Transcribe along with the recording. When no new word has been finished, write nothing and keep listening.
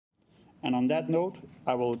And on that note,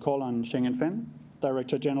 I will call on Shenggen,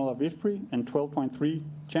 Director General of IFPRI and 12.3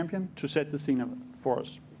 champion, to set the scene for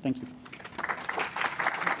us. Thank you.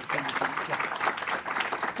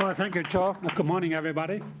 Well, thank you, Joe. Good morning,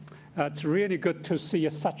 everybody. It's really good to see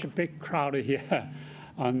such a big crowd here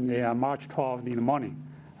on the March 12th in the morning.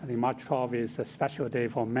 I think March 12th is a special day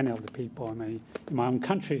for many of the people. I mean, in my own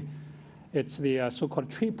country, it's the so-called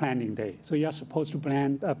tree planting day. So you're supposed to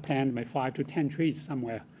plant maybe 5 to 10 trees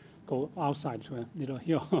somewhere, go outside to a little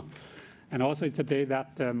hill. And also it's a day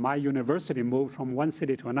that my university moved from one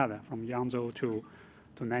city to another, from Yangzhou to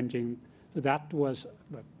Nanjing. So that was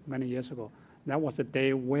many years ago. That was a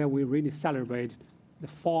day where we really celebrated the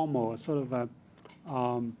formal sort of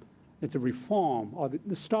it's a reform, or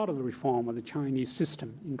the start of the reform of the Chinese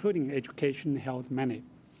system, including education, health, many.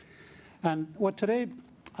 And what today,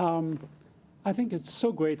 I think it's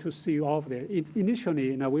so great to see you all there.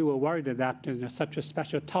 Initially, we were worried that such a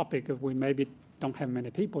special topic, we maybe don't have many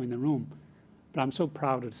people in the room. But I'm so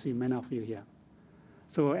proud to see many of you here.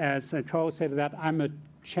 So as Charles said, that I'm a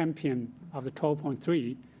champion of the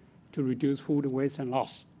 12.3 to reduce food waste and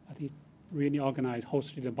loss. I think really organized,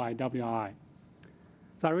 hosted by WRI.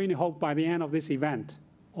 So I really hope by the end of this event,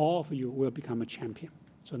 all of you will become a champion,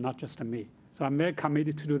 so not just me. So I'm very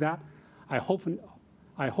committed to do that. I hope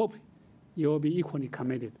you will be equally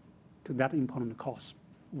committed to that important cause.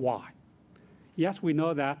 Why? Yes, we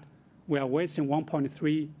know that we are wasting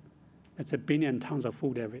 1.3, that's 1 billion tons of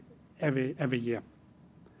food every year.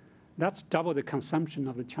 That's double the consumption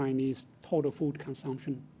of the Chinese total food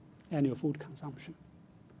consumption, annual food consumption.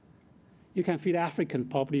 You can feed Africans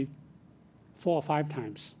probably 4 or 5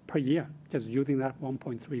 times per year, just using that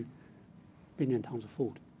 1.3 billion tons of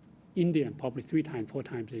food. Indian probably 3 times, 4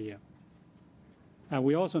 times a year.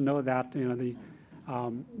 We also know that the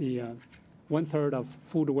 1/3 of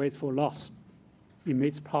food wasteful loss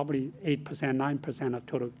emits probably 8%, 9% of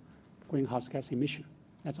total greenhouse gas emission.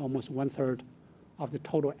 That's almost 1/3 of the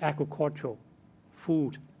total agricultural,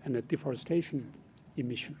 food, and the deforestation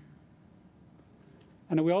emission.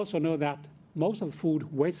 And we also know that most of the food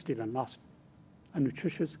wasted and lost are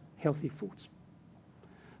nutritious, healthy foods.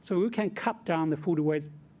 So we can cut down the food waste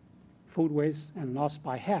and loss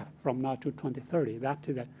by half from now to 2030. That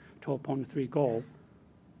is the 12.3 goal.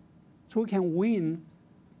 So we can win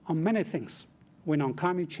on many things. Win on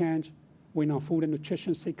climate change, win on food and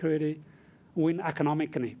nutrition security, win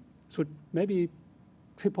economically. So maybe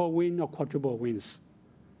triple win or quadruple wins.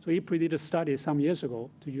 So IFPRI did a study some years ago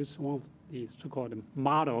to use one of the so-called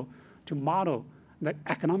model to model the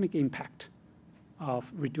economic impact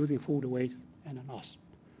of reducing food waste and loss.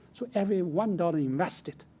 So every $1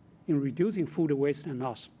 invested in reducing food waste and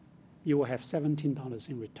loss, you will have $17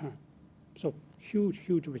 in return. So huge,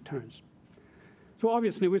 huge returns. So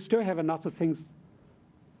obviously, we still have a lot of things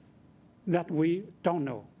that we don't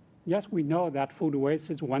know. Yes, we know that food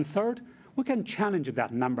waste is 1/3. We can challenge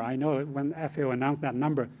that number. I know when FAO announced that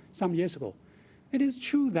number some years ago. It is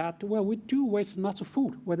true that, well, we do waste lots of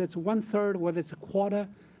food, whether it's 1/3, whether it's a quarter,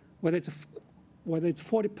 whether it's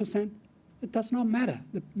 40%, it does not matter.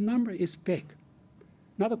 The number is big.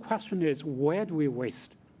 Now the question is, where do we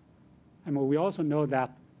waste? I mean, we also know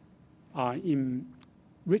that in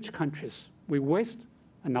rich countries, we waste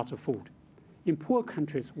a lot of food. In poor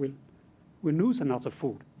countries, we lose a lot of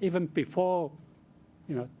food, even before,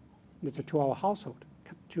 to our household,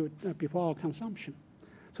 before our consumption.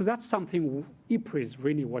 So that's something IFPRI is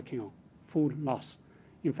really working on, food loss.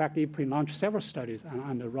 In fact, IFPRI launched several studies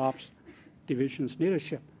under Rob's division's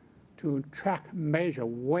leadership to track, measure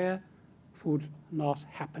where food loss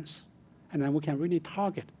happens. And then we can really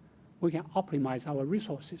target, we can optimize our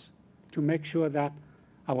resources to make sure that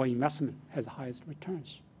our investment has the highest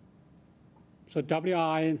returns. So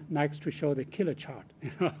WRI likes to show the killer chart.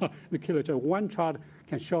 The killer chart. One chart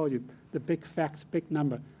can show you the big facts, big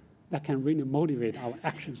number that can really motivate our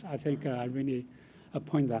actions. I think I really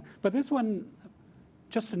point that. But this one,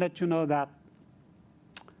 just to let you know that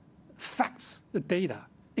facts, the data,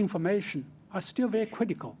 information are still very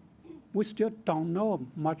critical. We still don't know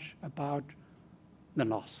much about the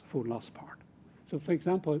loss, food loss part. So for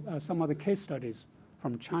example, some of the case studies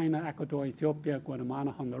from China, Ecuador, Ethiopia,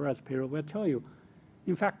 Guatemala, Honduras, Peru will tell you,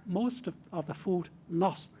 in fact, most of the food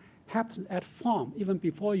loss happens at farm, even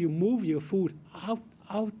before you move your food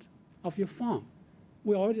out of your farm.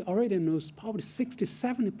 We already lose probably 60,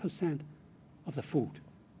 70% of the food.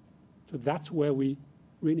 So that's where we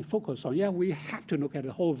really focus on. Yeah, we have to look at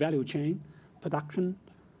the whole value chain, production,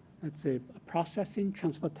 let's say processing,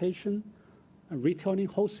 transportation, retailing,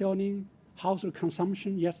 wholesaling, household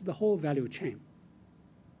consumption, yes, the whole value chain.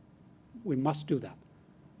 We must do that.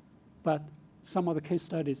 But some of the case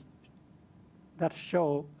studies that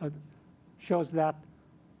shows that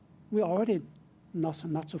we already lost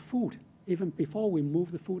lots of food, even before we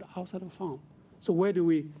move the food outside the farm. So where do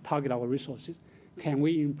we target our resources? Can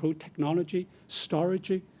we improve technology,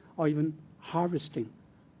 storage, or even harvesting,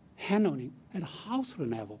 handling at a household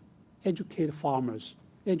level, educate farmers,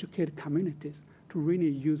 educate communities to really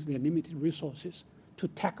use their limited resources to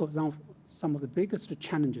tackle some of the biggest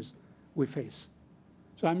challenges we face.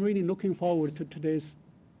 So I'm really looking forward to today's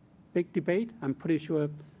big debate. I'm pretty sure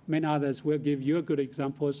many others will give you good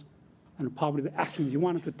examples and probably the actions you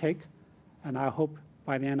wanted to take. And I hope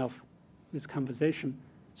by the end of this conversation,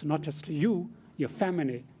 it's not just you, your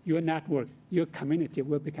family, your network, your community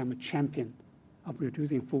will become a champion of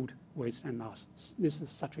reducing food waste and loss. This is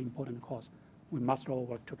such an important cause. We must all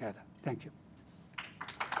work together. Thank you.